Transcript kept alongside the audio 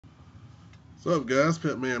What's up, guys?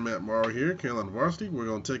 Pepman, Morrow here, Carolina Varsity. We're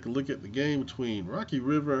going to take a look at the game between Rocky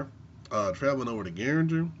River traveling over to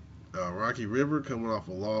Garinger. Rocky River coming off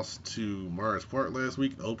a loss to Myers Park last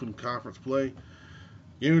week, the open conference play.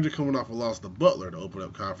 Garinger coming off a loss to Butler to open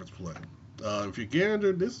up conference play. If you're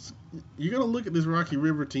Garinger, you're going to look at this Rocky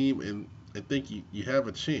River team and think you have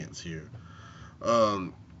a chance here.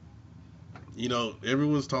 Um,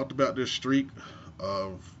 Everyone's talked about this streak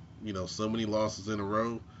of, so many losses in a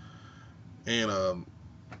row. And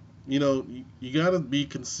you got to be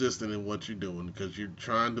consistent in what you're doing because you're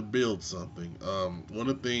trying to build something. One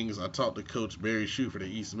of the things I talked to Coach Barry Schufer at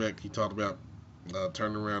East Meck, he talked about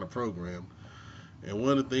turning around a program, and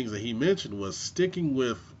one of the things that he mentioned was sticking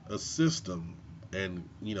with a system and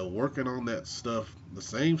working on that stuff, the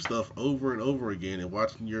same stuff over and over again, and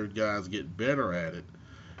watching your guys get better at it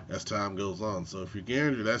as time goes on. So if you're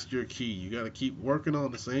Garinger, that's your key. You got to keep working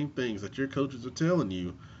on the same things that your coaches are telling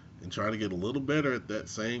you and try to get a little better at that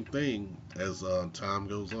same thing as time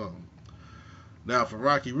goes on. Now for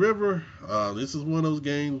Rocky River, this is one of those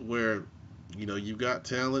games where you've got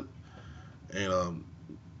talent, and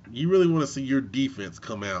you really want to see your defense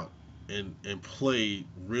come out and play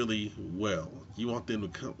really well. You want them to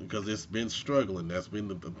come because it's been struggling. That's been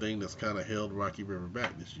the thing that's kind of held Rocky River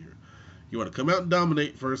back this year. You want to come out and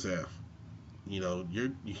dominate first half. You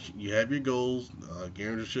have your goals.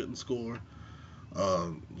 Garinger shouldn't score.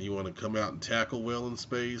 You want to come out and tackle well in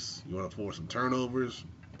space. You want to force some turnovers,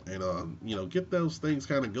 and get those things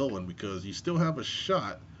kind of going because you still have a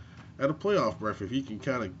shot at a playoff berth if you can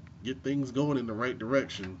kind of get things going in the right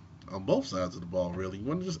direction on both sides of the ball. Really, you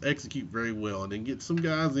want to just execute very well and then get some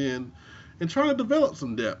guys in and try to develop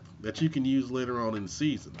some depth that you can use later on in the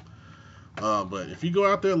season. But if you go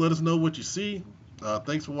out there, let us know what you see.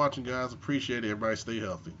 Thanks for watching, guys. Appreciate it. Everybody stay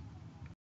healthy.